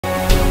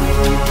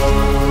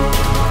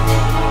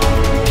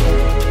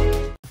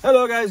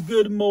Hello guys,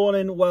 good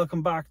morning.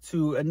 Welcome back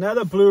to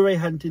another Blu-ray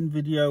hunting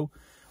video.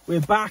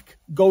 We're back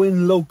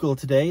going local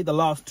today. The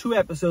last two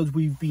episodes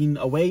we've been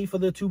away for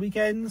the 2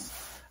 weekends.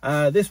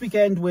 This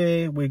weekend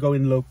we're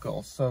going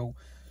local, so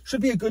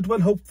should be a good one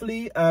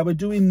hopefully. We're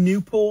doing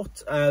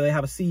Newport. They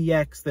have a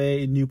CEX there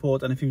in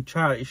Newport and a few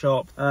charity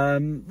shops.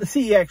 The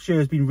CEX year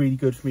has been really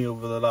good for me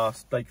over the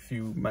last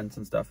few months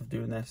and stuff of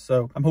doing this,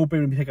 so I'm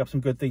hoping we pick up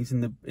some good things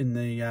in the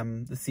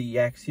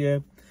CEX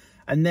year.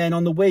 And then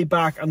on the way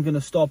back, I'm going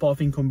to stop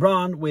off in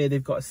Cwmbran, where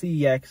they've got a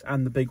CEX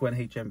and the big one,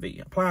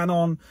 HMV.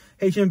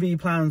 HMV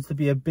plans to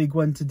be a big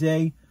one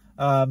today.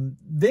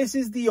 This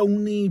is the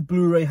only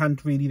Blu-ray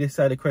hunt really this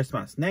side of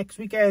Christmas. Next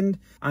weekend,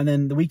 and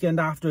then the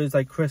weekend after is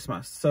like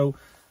Christmas. So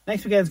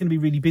next weekend is going to be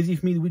really busy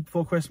for me, the week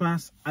before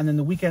Christmas. And then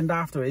the weekend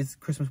after is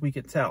Christmas week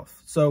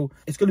itself. So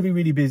it's going to be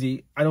really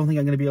busy. I don't think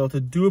I'm going to be able to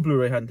do a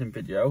Blu-ray hunting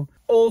video.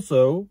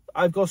 Also,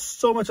 I've got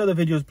so much other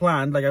videos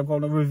planned. Like, I've got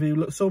to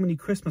review so many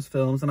Christmas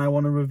films, and I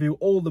want to review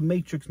all the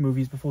Matrix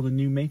movies before the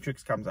new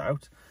Matrix comes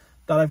out,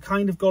 that I've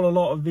kind of got a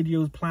lot of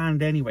videos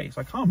planned anyway. So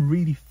I can't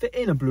really fit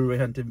in a Blu-ray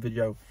hunting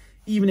video,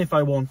 even if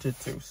I wanted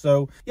to.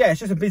 So yeah, it's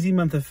just a busy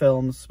month of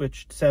films,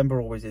 which December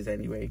always is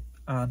anyway.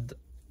 And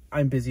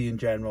I'm busy in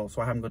general,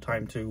 so I haven't got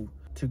time to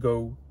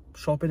go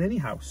shopping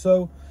anyhow.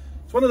 So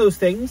it's one of those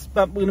things,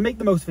 but we're going to make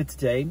the most of it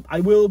today. I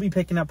will be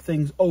picking up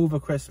things over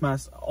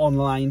Christmas,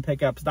 online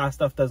pickups. That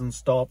stuff doesn't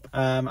stop.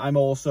 I'm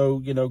also,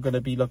 going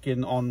to be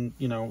looking on,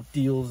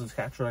 deals,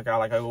 etc.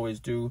 like I always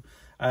do.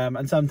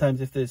 And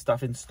sometimes if there's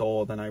stuff in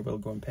store, then I will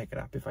go and pick it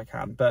up if I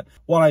can. But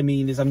what I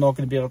mean is I'm not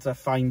going to be able to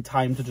find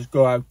time to just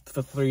go out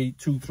for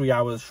 2-3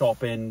 hours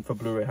shopping for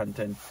Blu-ray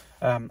hunting.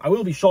 I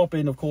will be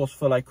shopping, of course,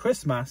 for like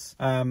Christmas,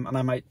 and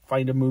I might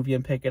find a movie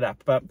and pick it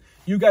up. But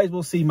you guys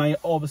will see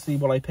obviously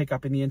what I pick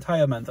up in the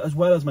entire month, as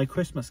well as my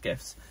Christmas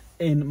gifts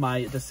in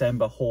my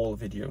December haul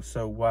video.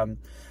 So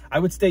I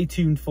would stay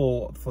tuned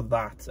for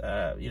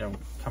that,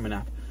 coming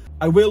up.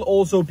 I will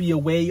also be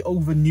away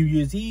over New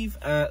Year's Eve.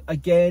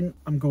 Again,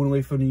 I'm going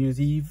away for New Year's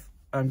Eve.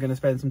 I'm going to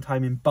spend some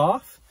time in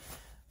Bath.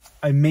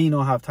 I may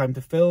not have time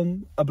to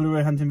film a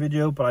Blu-ray hunting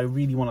video, but I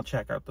really want to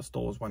check out the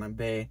stores when I'm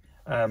there.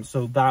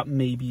 So that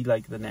may be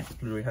like the next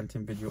Blu-ray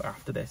hunting video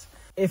after this.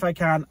 If I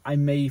can, I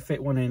may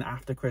fit one in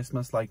after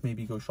Christmas, like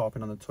maybe go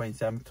shopping on the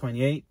 27th,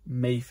 28th.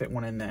 May fit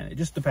one in then. It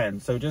just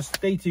depends. So just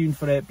stay tuned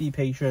for it. Be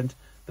patient.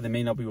 But there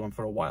may not be one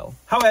for a while.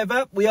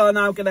 However, we are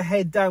now going to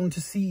head down to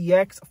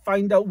CEX,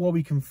 find out what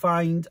we can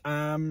find.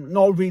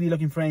 Not really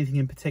looking for anything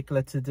in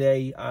particular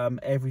today.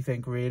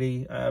 Everything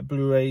really.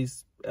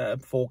 Blu-rays,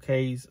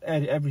 4Ks,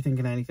 everything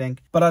and anything.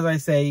 But as I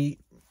say,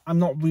 I'm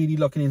not really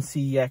looking in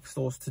CEX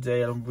stores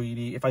today.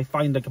 If I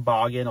find like a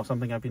bargain or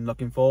something I've been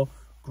looking for,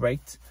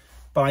 great.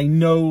 But I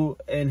know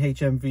in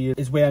HMV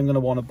is where I'm going to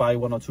want to buy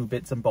one or two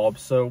bits and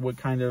bobs. So we're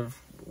kind of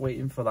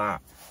waiting for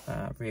that,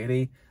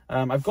 really.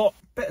 I've got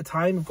a bit of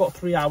time. I've got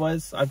 3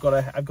 hours. I've got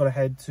to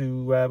head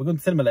to, we're going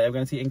to cinema later. We're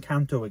going to see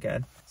Encanto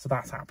again. So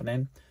that's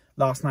happening.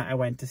 Last night I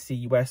went to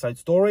see West Side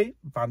Story.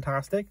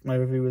 Fantastic. My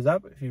review is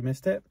up if you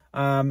missed it.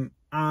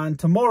 And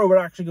tomorrow we're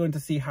actually going to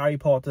see Harry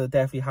Potter,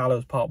 Deathly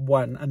Hallows Part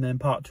 1 and then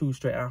Part 2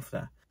 straight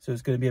after. So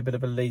it's going to be a bit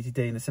of a lazy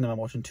day in the cinema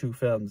watching 2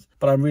 films.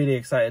 But I'm really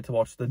excited to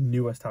watch the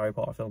newest Harry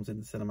Potter films in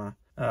the cinema.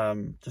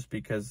 Just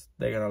because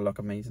they're going to look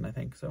amazing, I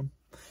think. So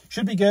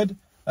should be good.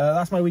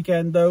 That's my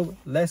weekend though.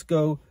 Let's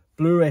go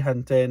Blu-ray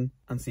hunting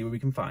and see what we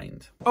can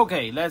find.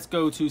 Okay, let's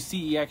go to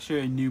CEX here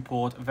in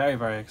Newport. Very,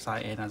 very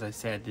excited. As I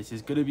said, this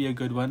is going to be a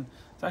good one.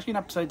 It's actually an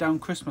upside down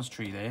Christmas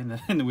tree there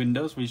in the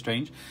window. It's really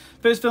strange.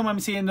 First film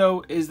I'm seeing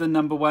though is the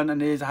number one, and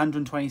it is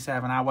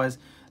 127 hours.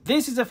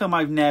 This is a film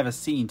I've never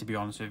seen, to be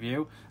honest with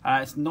you.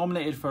 It's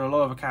nominated for a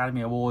lot of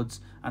Academy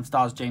Awards and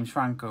stars James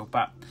Franco.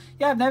 But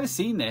yeah, I've never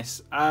seen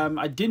this.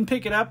 I didn't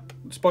pick it up,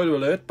 spoiler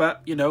alert,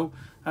 but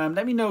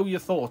let me know your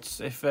thoughts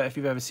if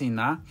you've ever seen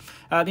that.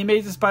 The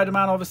Amazing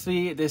Spider-Man,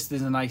 obviously, there's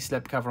a nice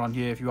slipcover on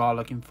here if you are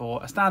looking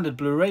for a standard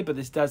Blu-ray, but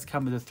this does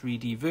come with a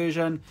 3D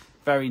version.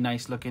 Very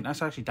nice looking.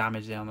 That's actually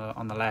damaged there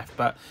on the left,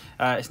 but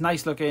it's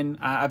nice looking.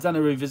 I've done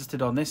a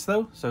revisited on this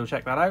though, so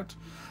check that out.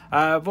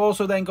 I've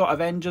also then got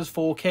Avengers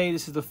 4K.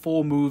 This is the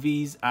 4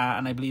 movies,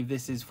 and I believe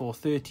this is for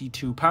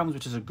 £32,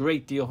 which is a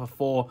great deal for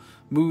 4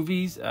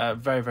 movies.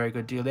 Very, very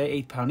good deal there,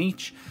 £8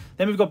 each.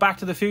 Then we've got Back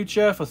to the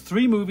Future for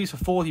 3 movies for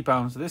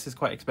 £40, so this is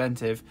quite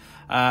expensive.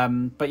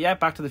 But yeah,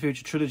 Back to the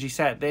Future trilogy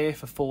set there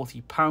for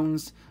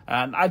 £40.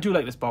 And I do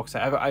like this box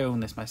set. I own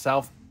this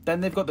myself.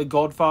 Then they've got The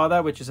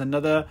Godfather, which is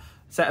another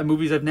set of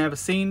movies I've never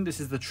seen. This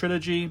is the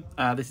trilogy.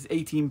 This is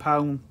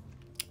 £18.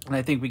 And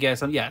I think we get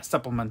some,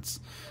 supplements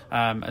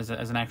as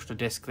an extra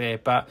disc there.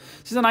 But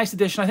this is a nice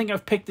addition. I think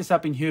I've picked this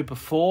up in here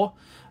before.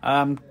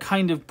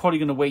 Kind of probably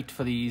going to wait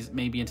for these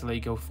maybe until they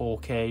go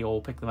 4K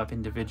or pick them up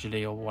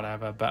individually or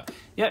whatever. But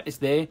yeah, it's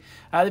there.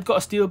 They've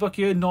got a steelbook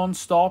here,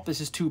 non-stop. This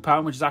is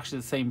 £2, which is actually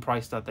the same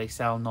price that they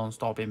sell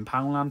non-stop in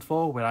Poundland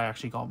for, where I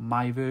actually got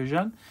my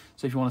version.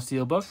 So if you want a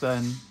steelbook,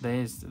 then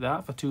there's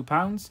that for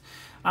 £2.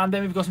 And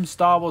then we've got some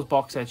Star Wars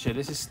box sets here.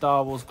 This is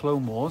Star Wars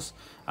Clone Wars.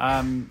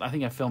 I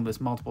think I've filmed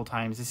this multiple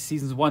times. This is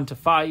seasons 1 to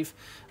 5.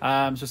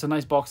 So it's a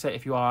nice box set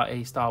if you are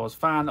a Star Wars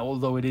fan,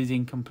 although it is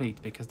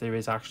incomplete because there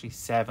is actually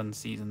 7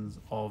 seasons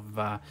of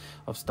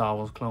Star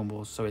Wars Clone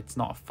Wars. So it's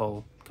not a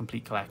full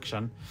complete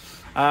collection.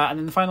 And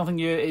then the final thing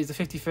here is the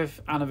 55th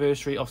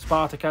anniversary of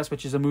Spartacus,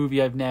 which is a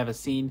movie I've never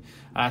seen.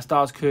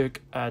 Stars Kirk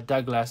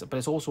Douglas, but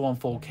it's also on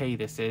 4K.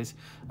 This is.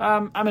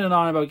 I'm in an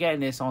iron about getting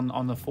this on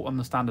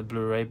the standard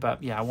Blu-ray,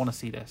 but yeah, I want to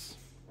see this.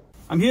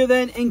 I'm here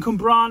then in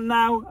Cwmbran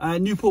now.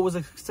 Newport was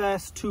a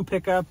success, 2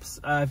 pickups.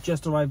 I've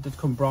just arrived at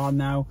Cwmbran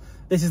now.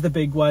 This is the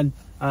big one,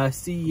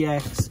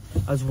 CEX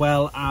as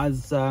well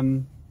as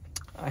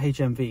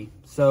HMV.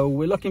 So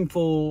we're looking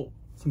for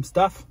some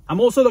stuff. I'm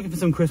also looking for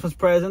some Christmas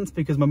presents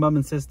because my mum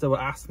and sister were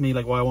asking me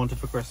like what I wanted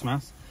for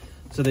Christmas.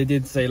 So they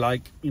did say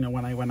like, you know,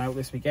 when I went out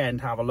this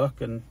weekend, have a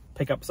look and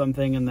pick up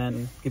something and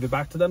then give it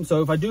back to them.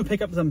 So if I do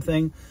pick up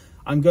something,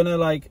 I'm gonna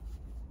like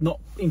not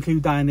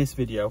include that in this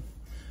video.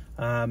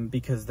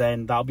 Because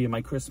then that'll be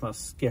my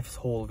Christmas gifts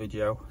haul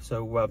video.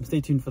 So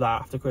stay tuned for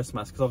that after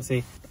Christmas, because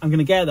obviously I'm going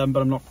to get them,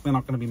 but they're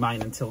not going to be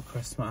mine until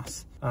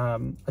Christmas. I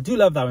do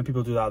love that when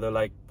people do that. They're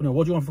like, you know,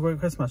 what do you want for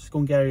Christmas? Just go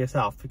and get it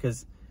yourself,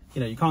 because,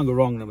 you know, you can't go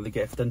wrong then with a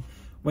gift. And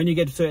when you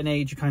get to a certain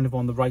age, you kind of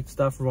want the right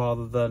stuff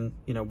rather than,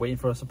 you know, waiting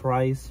for a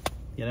surprise,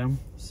 you know.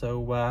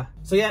 So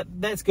yeah,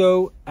 let's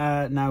go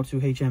now to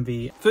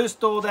HMV. First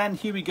store then,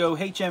 here we go.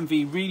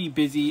 HMV, really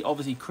busy,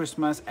 obviously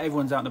Christmas,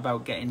 everyone's out and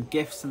about getting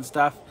gifts and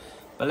stuff.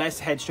 But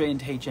let's head straight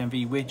into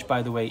HMV, which,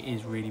 by the way,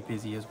 is really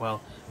busy as well.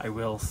 I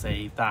will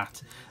say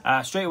that.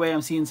 Straight away,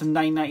 I'm seeing some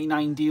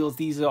 $9.99 deals.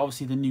 These are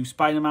obviously the new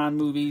Spider-Man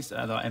movies, the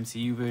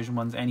MCU version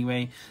ones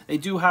anyway. They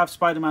do have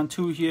Spider-Man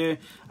 2 here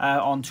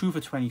on 2 for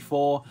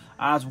 $24,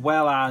 as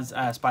well as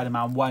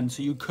Spider-Man 1.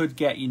 So you could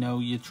get, you know,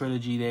 your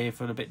trilogy there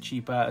for a bit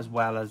cheaper, as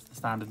well as the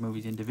standard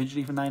movies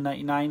individually for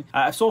 $9.99.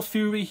 I saw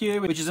Fury here,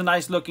 which is a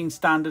nice looking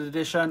standard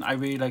edition. I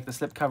really like the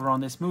slipcover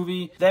on this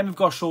movie. Then we've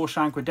got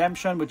Shawshank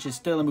Redemption, which is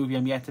still a movie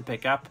I'm yet to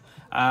pick up.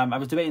 I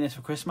was debating this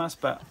for Christmas,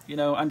 but, you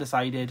know,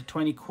 undecided.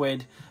 20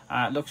 quid.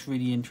 Looks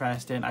really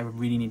interesting. I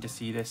really need to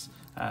see this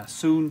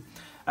soon.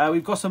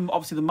 We've got some,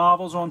 obviously the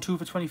Marvels are on 2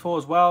 for $24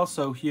 as well.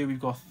 So here we've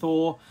got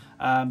Thor,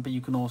 but you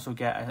can also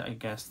get, I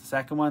guess, the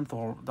second one,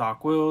 Thor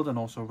Dark World, and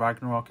also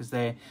Ragnarok is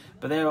there.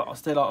 But they're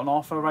still on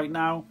offer right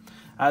now.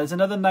 There's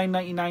another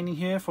 $9.99 in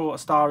here for A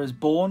Star Is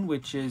Born,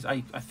 which is,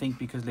 I think,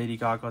 because Lady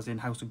Gaga's in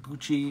House of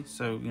Gucci.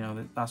 So, you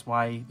know, that's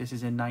why this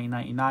is in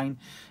 $9.99.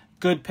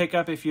 Good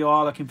pickup if you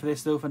are looking for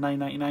this though for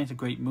 $9.99. It's a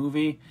great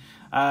movie.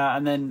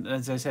 And then,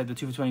 as I said, the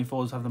 2 for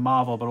 $24s have the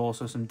Marvel, but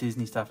also some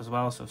Disney stuff as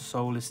well. So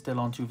Soul is still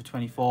on 2 for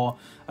 $24,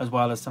 as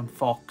well as some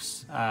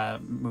Fox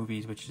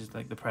movies, which is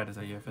like the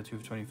Predator here for 2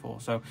 for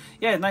 $24. So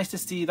yeah, nice to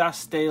see that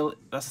sale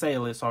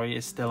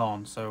is still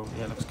on. So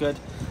yeah, looks good.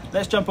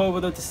 Let's jump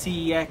over though to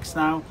CEX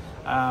now,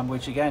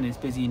 which again is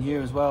busy in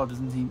here as well.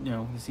 Doesn't seem, you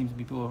know, there seems to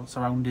be people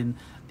surrounding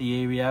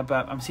the area,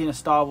 but I'm seeing a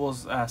Star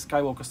Wars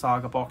Skywalker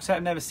Saga box set.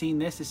 I've never seen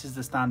this. This is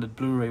the standard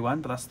Blu-ray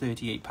one, but that's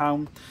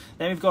 £38.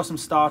 Then we've got some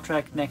Star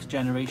Trek Next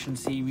Generation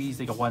series.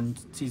 They got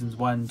seasons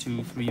 1,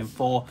 2, 3, and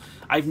 4.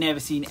 I've never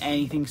seen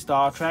anything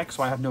Star Trek,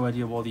 so I have no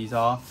idea what these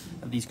are.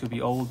 These could be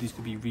old, these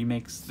could be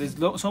remakes. There's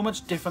so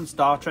much different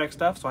Star Trek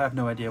stuff, so I have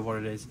no idea what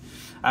it is.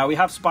 We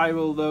have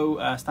Spiral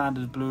though,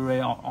 standard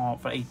Blu-ray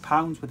for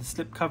 £8 with a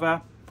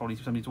slipcover. Probably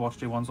somebody's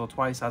watched it once or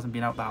twice, hasn't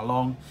been out that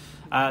long.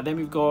 Then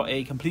we've got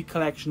a complete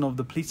collection of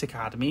the Police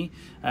Academy,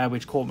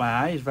 which caught my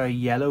eye. It's very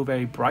yellow,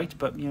 very bright,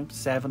 but, you know,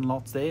 7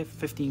 lots there,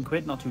 15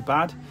 quid, not too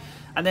bad.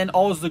 And then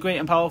Oz the Great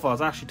and Powerful. I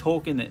was actually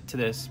talking to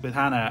this with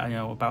Hannah, you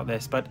know, about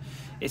this, but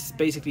it's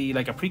basically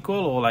like a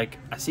prequel or like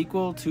a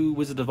sequel to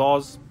Wizard of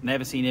Oz.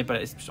 Never seen it, but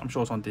I'm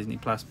sure it's on Disney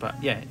Plus.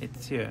 But yeah,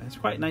 it's here. It's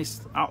quite nice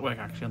artwork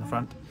actually on the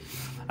front.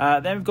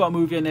 Then we've got a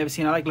movie I've never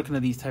seen. I like looking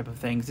at these type of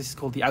things. This is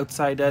called The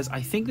Outsiders.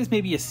 I think this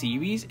may be a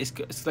series.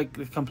 It's like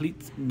a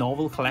complete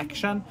novel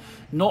collection.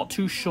 Not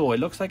too sure. It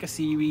looks like a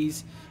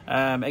series.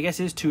 I guess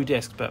it is 2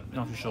 discs, but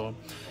not too sure.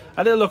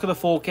 A little look at the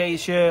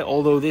 4Ks here,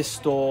 although this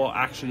store,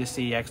 actually the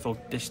CEX store,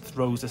 just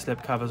throws the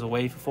slipcovers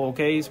away for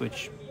 4Ks,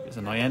 which is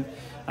annoying.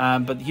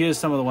 But here's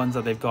some of the ones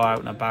that they've got out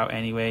and about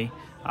anyway.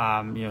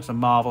 You know, some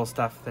Marvel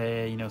stuff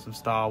there, you know, some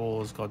Star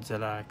Wars,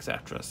 Godzilla,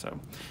 etc. So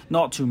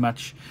not too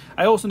much.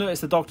 I also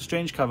noticed the Doctor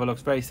Strange cover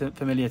looks very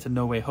familiar to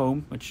No Way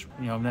Home, which,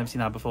 you know, I've never seen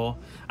that before.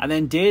 And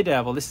then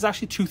Daredevil, this is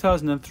actually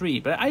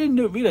 2003, but I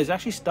didn't realize it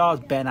actually stars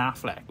Ben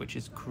Affleck, which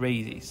is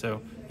crazy.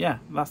 So yeah,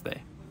 that's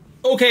there.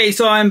 Okay,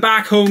 so I'm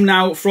back home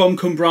now from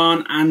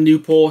Cwmbran and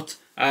Newport.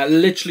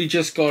 Literally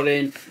just got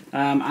in,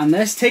 and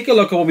let's take a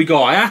look at what we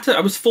got.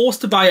 I was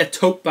forced to buy a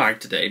tote bag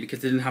today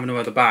because they didn't have no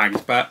other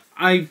bags, but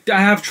I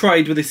have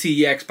tried with a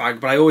CEX bag,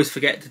 but I always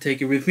forget to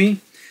take it with me.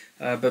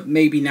 But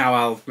maybe now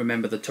I'll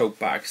remember the tote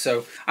bag.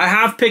 So I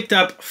have picked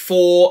up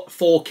 4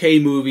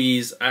 4K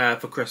movies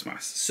for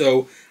Christmas,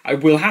 so I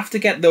will have to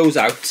get those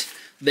out.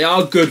 They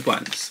are good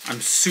ones.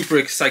 I'm super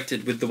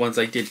excited with the ones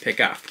I did pick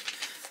up.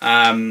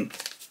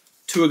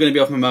 2 are going to be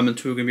off my mum and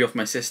 2 are going to be off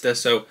my sister,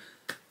 so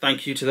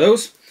thank you to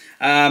those.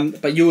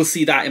 But you will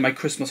see that in my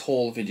Christmas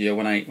haul video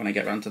when I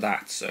get around to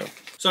that. So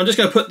I'm just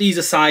going to put these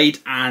aside,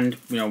 and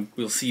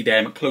we'll see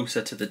them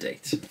closer to the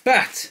date.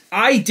 But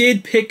I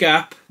did pick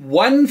up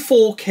one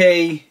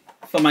 4K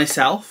for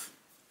myself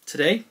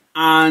today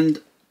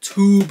and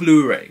 2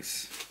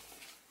 Blu-rays.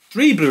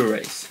 3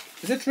 Blu-rays.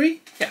 Is it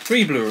 3? Yeah,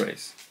 3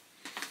 Blu-rays.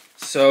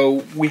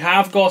 So we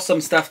have got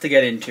some stuff to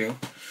get into.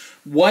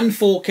 1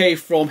 4K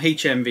from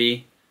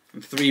HMV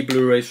and 3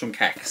 Blu-rays from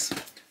Kex.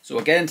 So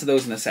we'll get into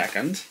those in a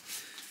second.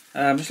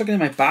 I'm just looking in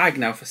my bag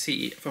now for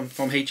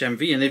from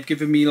HMV, and they've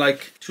given me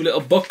like 2 little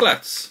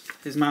booklets.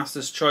 His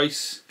Master's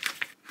Choice.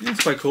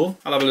 That's quite cool.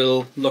 I'll have a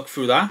little look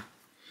through that.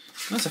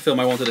 That's a film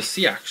I wanted to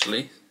see,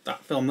 actually.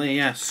 That film there,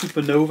 yeah,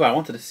 Supernova. I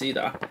wanted to see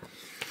that.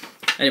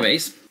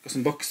 Anyways, got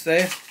some books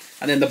there,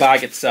 and then the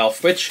bag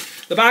itself,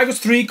 which the bag was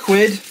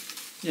 £3.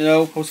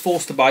 I was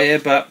forced to buy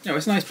it, but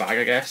it's a nice bag,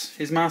 I guess.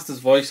 His Master's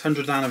Voice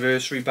 100th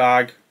anniversary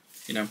bag.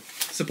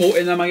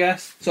 Supporting them, I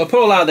guess. So I'll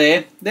put all that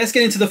there. Let's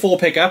get into the 4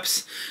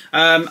 pickups.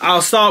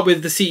 I'll start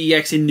with the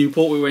CEX in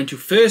Newport we went to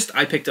first.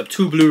 I picked up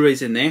 2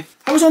 Blu-rays in there.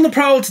 I was on the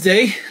prowl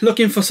today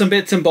looking for some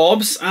bits and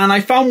bobs, and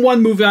I found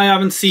one movie I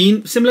haven't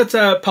seen, similar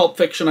to Pulp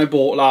Fiction I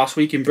bought last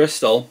week in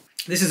Bristol.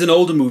 This is an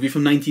older movie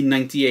from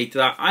 1998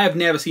 that I have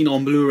never seen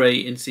on Blu-ray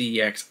in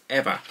CEX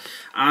ever.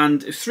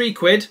 And it's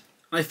 £3.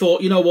 I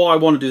thought, you know what, I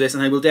want to do this,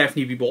 and I will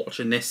definitely be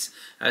watching this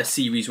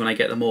series when I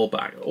get them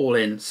all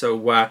in.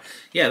 So,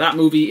 yeah, that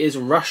movie is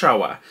Rush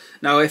Hour.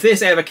 Now, if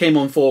this ever came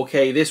on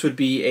 4K, this would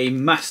be a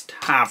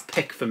must-have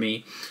pick for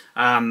me.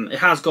 It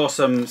has got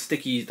some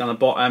stickies down the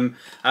bottom,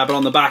 but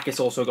on the back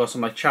it's also got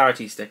some like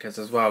charity stickers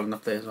as well, and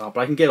up there as well,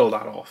 but I can get all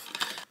that off.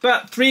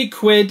 But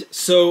 £3,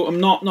 so I'm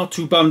not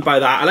too bummed by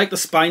that. I like the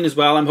spine as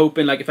well. I'm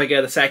hoping like if I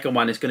get the second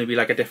one, it's going to be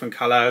like a different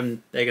colour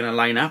and they're going to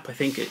line up. I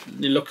think it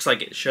looks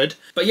like it should.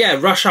 But yeah,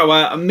 Rush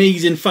Hour,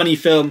 amazing, funny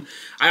film.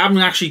 I haven't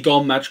actually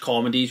got much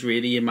comedies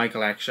really in my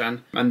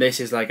collection, and this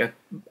is like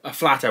a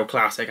flat out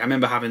classic. I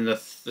remember having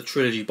the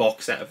trilogy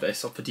box set of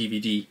this for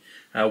DVD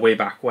way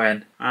back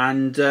when,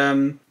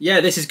 and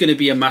yeah, this is going to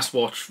be a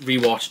must-watch,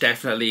 rewatch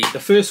definitely. The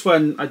first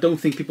one I don't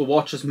think people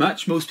watch as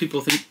much. Most people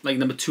think like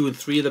number 2 and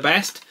 3 are the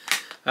best.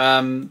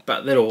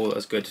 But they're all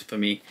as good for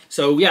me.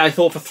 So yeah, I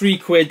thought for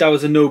 £3 that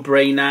was a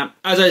no-brainer.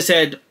 As I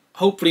said,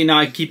 hopefully now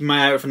I can keep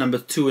my eye out for number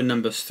 2 and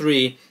number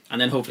 3,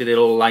 and then hopefully they'll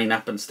all line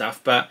up and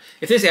stuff. But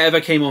if this ever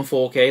came on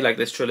 4K like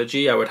this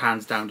trilogy, I would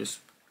hands down just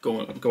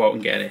go out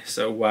and get it.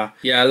 So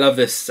yeah, I love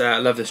this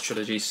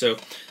trilogy. So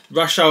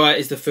Rush Hour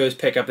is the first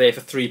pickup there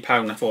for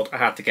 £3. I thought I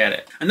had to get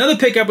it. Another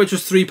pickup which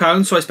was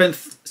 £3, so I spent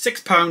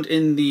 £6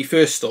 in the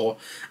first store.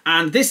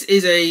 And this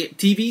is a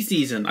TV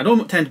season. I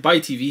don't tend to buy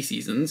TV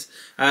seasons.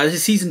 This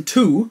is season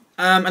 2,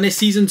 and it's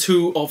season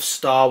 2 of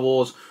Star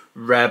Wars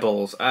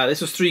Rebels. This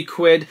was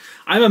 £3.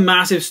 I'm a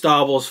massive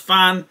Star Wars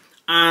fan,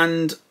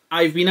 and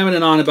I've been having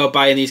an on about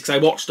buying these because I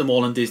watched them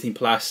all on Disney+.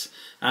 But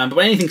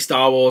when anything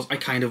Star Wars, I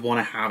kind of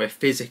want to have it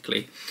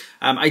physically.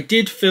 I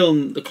did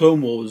film the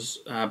Clone Wars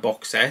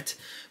box set,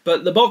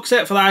 but the box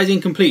set for that is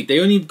incomplete. They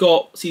only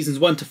got seasons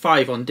 1 to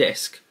 5 on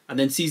disc, and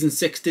then season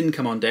 6 didn't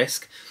come on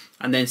disc,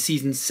 and then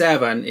season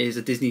 7 is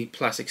a Disney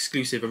Plus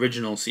exclusive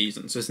original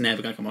season, so it's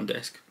never going to come on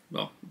disc,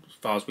 well, as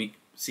far as we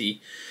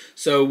see.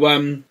 So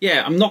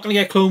yeah, I'm not going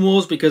to get Clone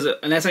Wars because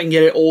unless I can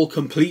get it all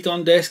complete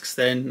on discs,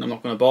 then I'm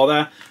not going to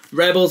bother.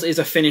 Rebels is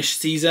a finished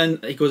season.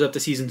 It goes up to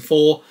season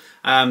 4,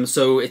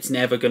 so it's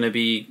never going to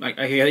be like,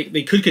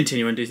 they could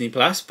continue on Disney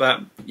Plus,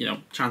 but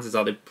chances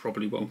are they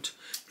probably won't.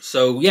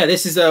 So yeah,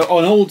 this is an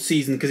old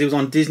season because it was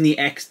on Disney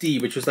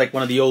XD, which was like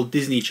one of the old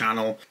Disney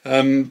channel.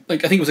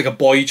 Like I think it was like a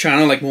boy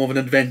channel, like more of an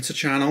adventure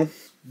channel.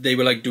 They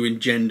were like doing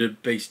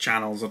gender-based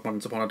channels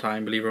once upon a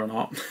time, believe it or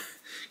not.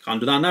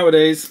 Can't do that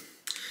nowadays.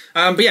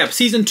 But yeah,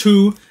 season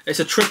 2, it's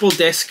a triple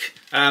disc.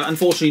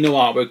 Unfortunately, no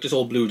artwork, just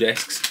all blue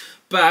discs.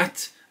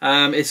 But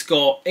it's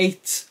got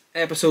 8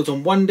 episodes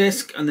on one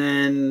disc, and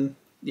then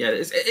yeah,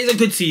 it's a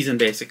good season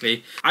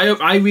basically.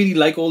 I really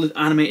like all the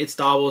animated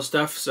Star Wars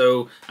stuff,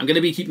 so I'm going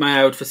to be keeping my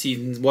eye out for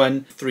seasons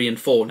 1, 3, and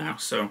 4 now.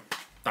 So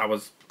that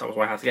was what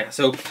I had to get.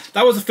 So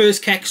that was the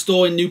first Kex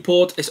store in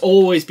Newport. It's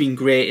always been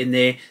great in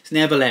there. It's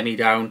never let me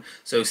down.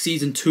 So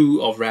season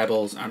 2 of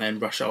Rebels and then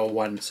Rush Hour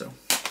 1. So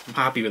I'm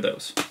happy with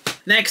those.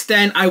 Next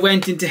then, I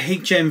went into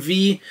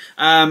HMV.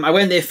 I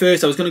went there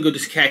first. I was going to go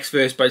to Kex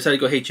first, but I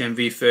decided to go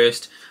HMV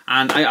first.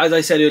 And as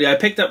I said earlier, I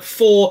picked up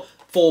 4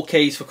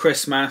 4Ks for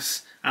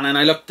Christmas. And then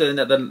I looked at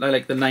the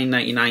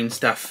 $9.99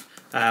 stuff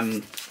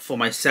for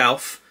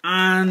myself.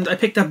 And I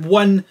picked up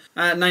one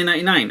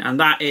 $9.99, and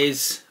that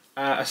is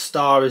A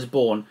Star Is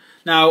Born.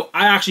 Now,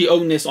 I actually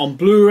own this on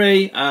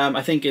Blu-ray.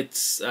 I think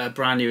it's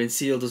brand new and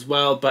sealed as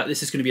well, but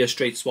this is going to be a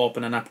straight swap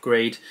and an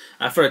upgrade.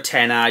 For a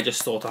tenner, I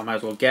just thought I might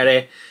as well get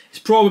it. It's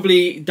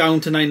probably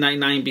down to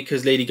 $9.99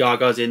 because Lady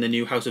Gaga's in the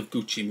new House of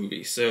Gucci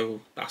movie,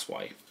 so that's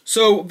why.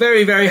 So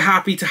very, very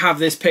happy to have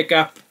this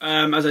pickup.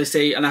 As I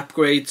say, an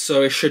upgrade,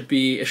 so it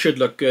should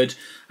look good.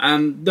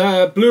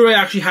 The Blu-ray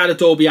actually had a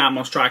Dolby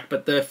Atmos track,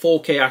 but the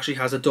 4K actually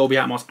has a Dolby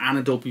Atmos and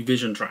a Dolby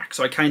Vision track.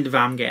 So I kind of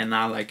am getting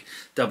that like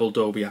double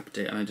Dolby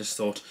update, and I just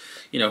thought,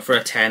 you know, for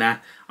a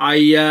tenner,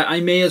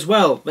 I may as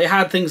well. They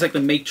had things like The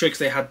Matrix,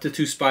 they had the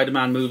 2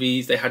 Spider-Man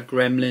movies, they had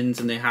Gremlins,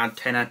 and they had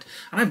Tenet.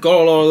 And I've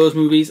got a lot of those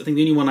movies. I think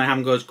the only one I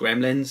haven't got is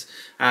Gremlins.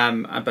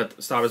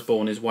 But Star is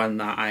Born is one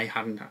that I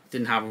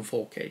didn't have on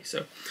 4K.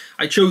 So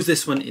I chose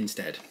this one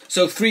instead.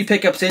 So 3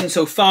 pickups in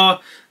so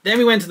far. Then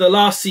we went to the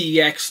last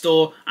CEX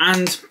store,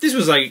 and this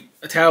was like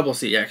a terrible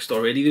CEX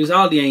store really. There was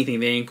hardly anything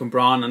there in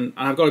Cwmbran, and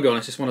I've got to be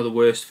honest, it's one of the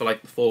worst for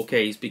like the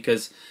 4Ks,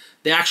 because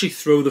they actually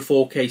throw the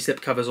 4K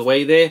slipcovers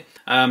away there.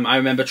 I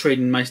remember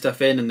trading my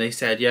stuff in and they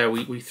said, yeah,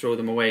 we throw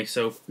them away.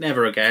 So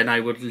never again. I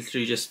would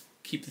literally just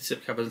keep the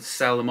slipcovers and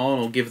sell them on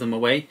or give them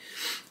away.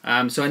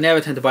 So I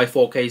never tend to buy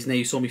 4Ks, and there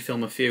you saw me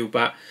film a few.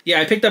 But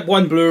yeah, I picked up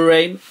 1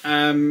 Blu-ray,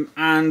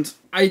 and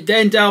I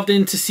then delved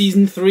into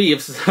season 3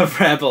 of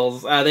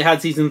Rebels. They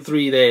had season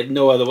 3 there,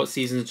 no other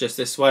seasons, just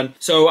this one.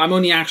 So I'm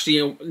only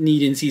actually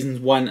needing seasons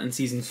 1 and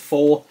seasons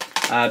 4.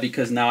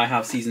 Because now I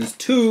have seasons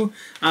 2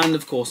 and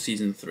of course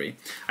season 3.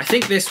 I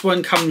think this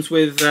one comes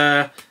with,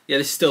 yeah,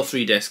 there's still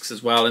 3 discs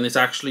as well, and it's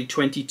actually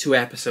 22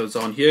 episodes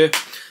on here.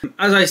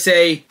 As I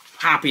say,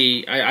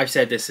 happy, I've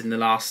said this in the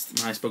last,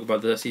 when I spoke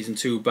about the season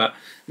 2, but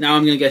now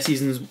I'm going to get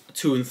seasons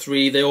 2 and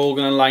 3. They're all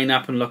going to line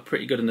up and look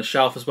pretty good on the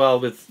shelf as well,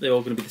 they're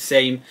all going to be the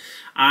same.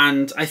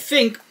 And I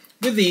think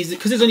with these,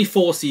 because there's only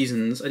 4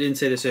 seasons, I didn't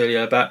say this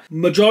earlier, but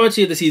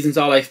majority of the seasons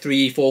are like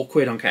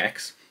 £3-4 on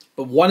Kex.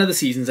 But one of the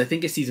seasons, I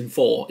think it's season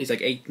 4, is like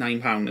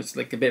 £8-9. It's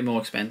like a bit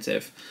more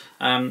expensive.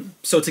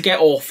 So to get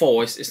all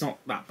 4, it's not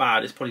that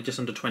bad. It's probably just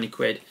under 20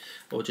 quid,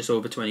 or just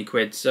over 20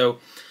 quid. So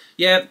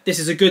yeah, this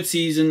is a good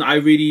season. I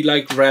really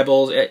liked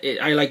Rebels.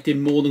 I liked it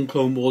more than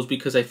Clone Wars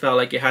because I felt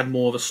like it had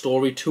more of a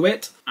story to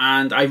it.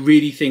 And I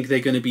really think they're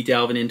going to be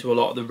delving into a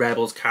lot of the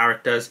Rebels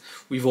characters.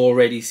 We've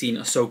already seen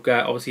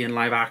Ahsoka, obviously in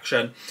live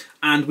action.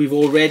 And we've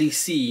already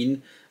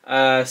seen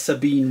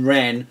Sabine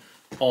Wren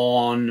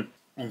on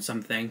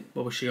something.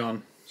 What was she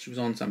on? She was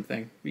on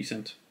something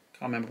recent.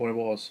 Can't remember what it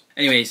was.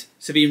 Anyways,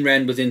 Sabine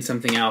Wren was in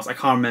something else. I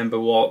can't remember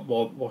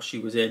what she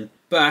was in.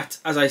 But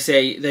as I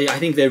say, I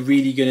think they're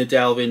really going to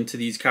delve into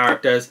these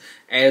characters.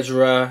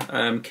 Ezra,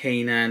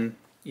 Kanan,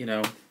 you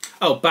know.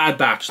 Oh, Bad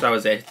Batch, that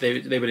was it.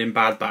 They were in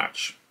Bad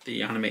Batch,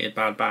 the animated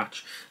Bad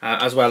Batch,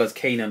 as well as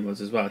Kanan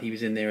was as well. He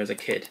was in there as a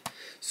kid.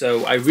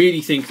 So I really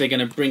think they're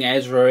going to bring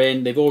Ezra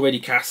in. They've already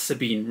cast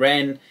Sabine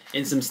Wren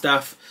in some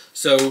stuff.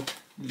 So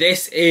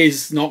this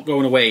is not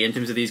going away in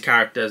terms of these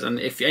characters, and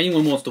if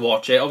anyone wants to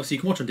watch it, obviously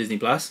you can watch it on Disney+,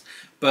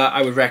 but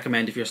I would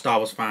recommend, if you're a Star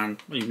Wars fan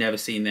or you've never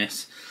seen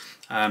this,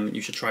 you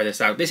should try this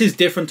out. This is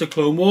different to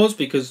Clone Wars,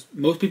 because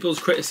most people's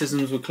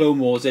criticisms with Clone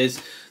Wars is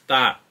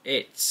that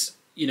it's,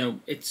 you know,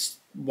 it's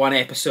one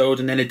episode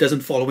and then it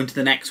doesn't follow into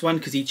the next one,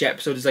 because each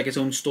episode is like its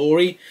own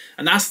story,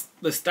 and that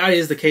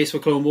is the case for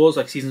Clone Wars,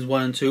 like seasons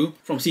 1 and 2.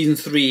 From season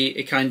 3,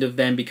 it kind of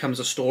then becomes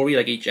a story,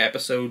 like each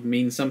episode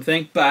means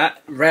something.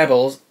 But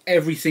Rebels,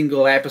 every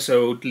single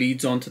episode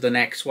leads on to the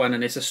next one,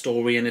 and it's a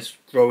story, and it's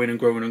growing and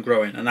growing and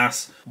growing, and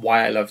that's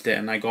why I loved it.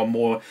 And I got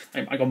more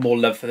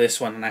love for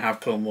this one than I have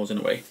Clone Wars in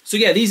a way. So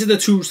yeah, these are the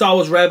 2 Star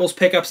Wars Rebels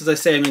pickups. As I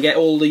say, I'm gonna get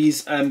all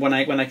these when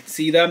I can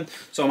see them.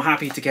 So I'm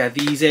happy to get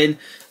these in.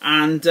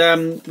 And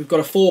we've got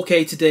a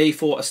 4K today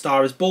for A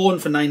Star Is Born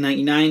for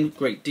 $9.99,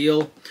 great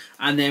deal.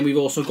 And then we've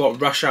also got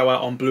Rush Hour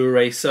on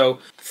Blu-ray. So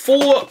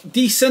 4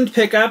 decent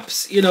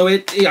pickups. You know,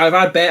 I've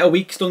had better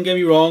weeks, don't get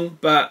me wrong,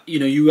 but you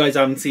know, you guys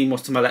haven't seen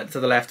what's to the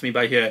left of me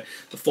by here.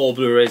 The 4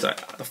 Blu-rays,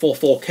 the 4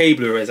 4K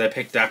Blu-rays I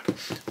picked up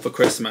for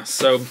Christmas.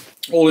 So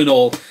all in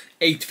all,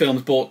 8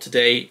 films bought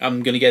today.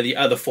 I'm gonna get the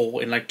other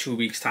 4 in like 2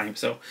 weeks' time.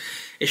 So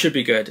it should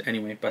be good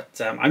anyway. But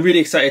I'm really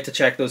excited to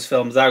check those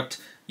films out.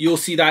 You'll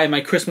see that in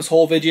my Christmas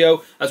haul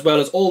video, as well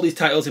as all these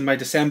titles in my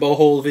December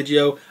haul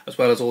video, as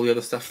well as all the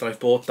other stuff that I've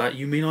bought that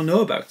you may not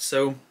know about.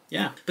 So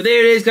yeah, but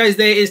there it is, guys.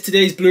 There is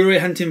today's Blu-ray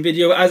hunting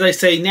video. As I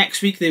say,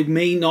 next week there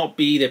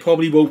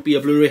probably won't be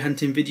a Blu-ray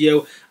hunting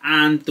video,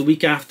 and the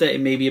week after it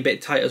may be a bit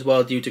tight as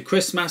well due to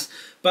Christmas.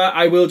 But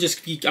I will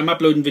just I'm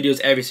uploading videos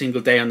every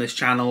single day on this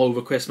channel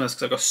over Christmas,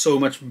 because I've got so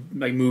much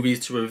like movies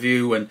to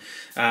review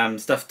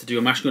and stuff to do.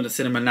 I'm actually going to the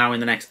cinema now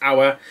in the next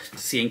hour to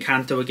see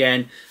Encanto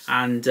again,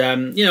 and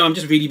you know, I'm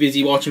just really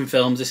busy watching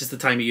films. This is the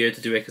time of year to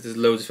do it, because there's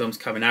loads of films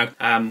coming out.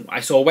 I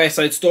saw West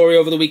Side Story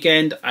over the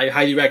weekend. I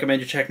highly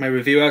recommend you check my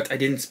review out. I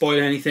didn't spoil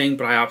anything,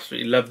 but I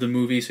absolutely love the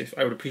movie, so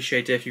I would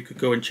appreciate it if you could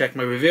go and check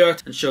my review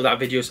out and show that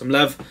video some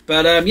love.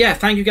 But yeah,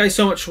 thank you guys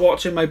so much for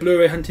watching my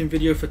Blu-ray hunting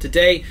video for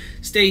today.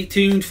 Stay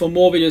tuned for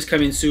more videos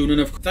coming soon,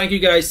 and thank you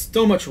guys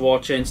so much for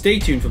watching. Stay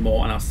tuned for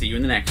more, and I'll see you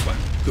in the next one.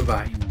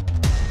 Goodbye.